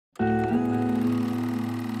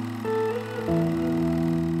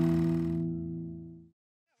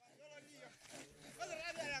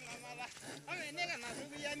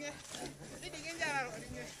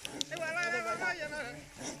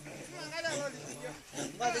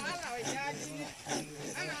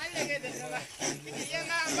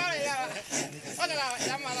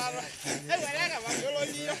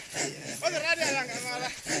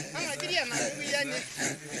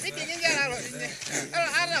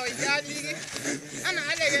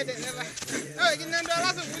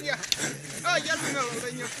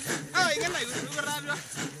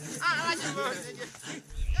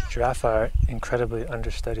Giraffe are incredibly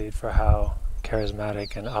understudied for how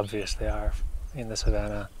charismatic and obvious they are in the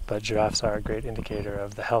savannah, but giraffes are a great indicator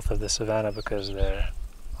of the health of the savannah because they're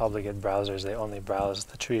obligate browsers. They only browse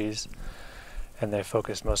the trees, and they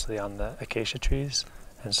focus mostly on the acacia trees,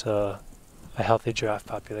 and so a healthy giraffe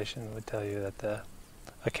population would tell you that the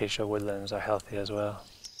acacia woodlands are healthy as well.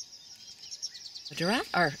 Giraffes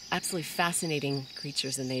are absolutely fascinating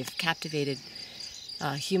creatures, and they've captivated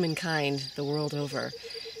humankind the world over.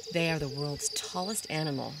 They are the world's tallest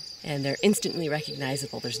animal, and they're instantly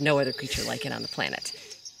recognizable. There's no other creature like it on the planet.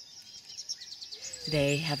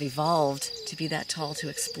 They have evolved to be that tall to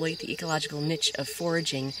exploit the ecological niche of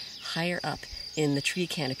foraging higher up in the tree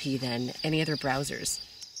canopy than any other browsers.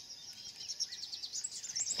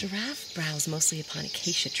 Giraffe browse mostly upon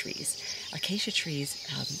acacia trees. Acacia trees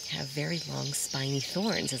have very long spiny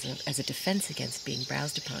thorns as a defense against being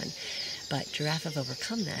browsed upon. But giraffe have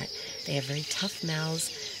overcome that. They have very tough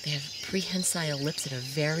mouths. They have prehensile lips and a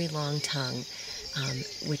very long tongue,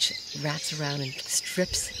 which wraps around and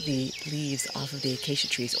strips the leaves off of the acacia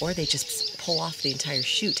trees, or they just pull off the entire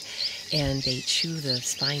shoot and they chew the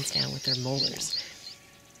spines down with their molars.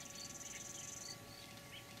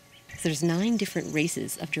 So there's 9 different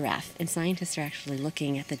races of giraffe, and scientists are actually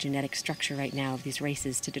looking at the genetic structure right now of these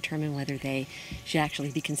races to determine whether they should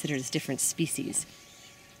actually be considered as different species.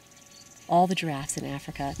 All the giraffes in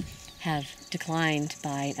Africa have declined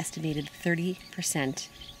by an estimated 30%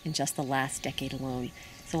 in just the last decade alone.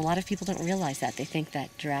 So a lot of people don't realize that. They think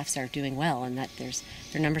that giraffes are doing well and that their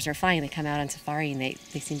numbers are fine. They come out on safari and they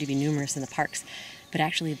seem to be numerous in the parks. But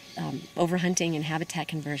actually, overhunting and habitat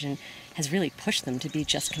conversion has really pushed them to be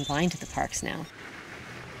just confined to the parks now.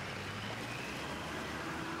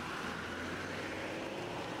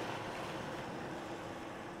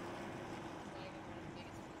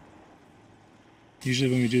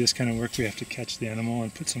 Usually when we do this kind of work, we have to catch the animal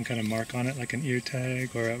and put some kind of mark on it, like an ear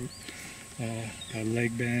tag or a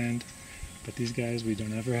leg band. But these guys, we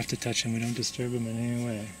don't ever have to touch them. We don't disturb them in any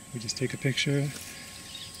way. We just take a picture,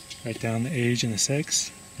 write down the age and the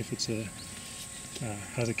sex, if it's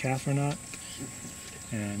has a calf or not,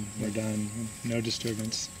 and we're done. No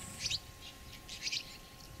disturbance.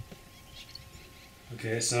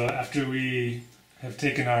 Okay, so after we have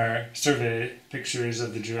taken our survey pictures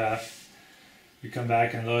of the giraffe, we come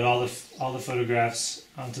back and load all the photographs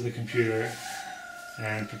onto the computer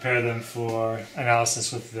and prepare them for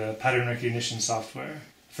analysis with the pattern recognition software.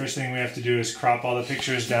 First thing we have to do is crop all the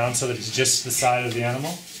pictures down so that it's just the side of the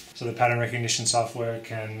animal. So the pattern recognition software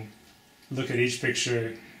can look at each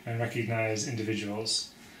picture and recognize individuals.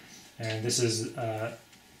 And this is the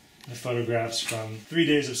photographs from 3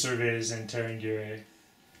 days of surveys in Tarangire.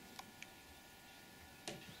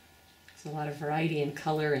 There's a lot of variety in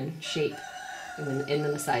color and shape in the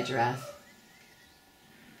Maasai giraffe.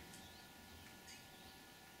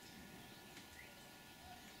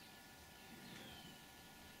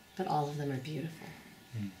 But all of them are beautiful.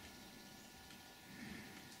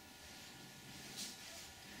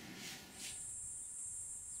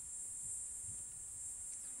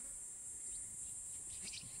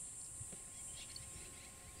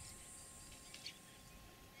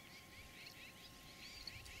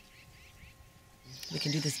 We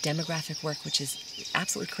can do this demographic work, which is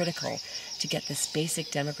absolutely critical to get this basic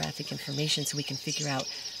demographic information so we can figure out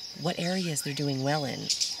what areas they're doing well in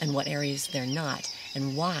and what areas they're not,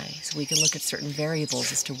 and why. So we can look at certain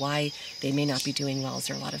variables as to why they may not be doing well. Is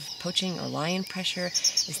there a lot of poaching or lion pressure?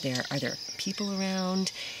 Are there people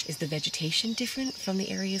around? Is the vegetation different from the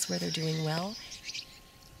areas where they're doing well?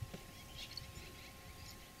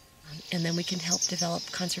 And then we can help develop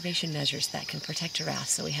conservation measures that can protect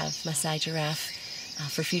giraffes, so we have Maasai giraffe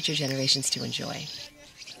for future generations to enjoy.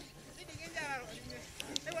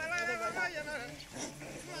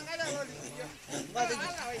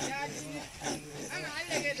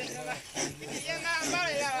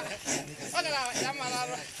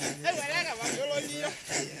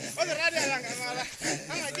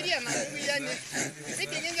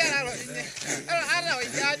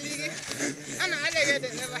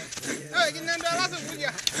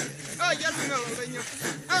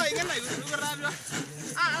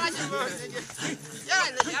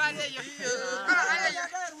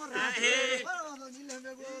 Yeah.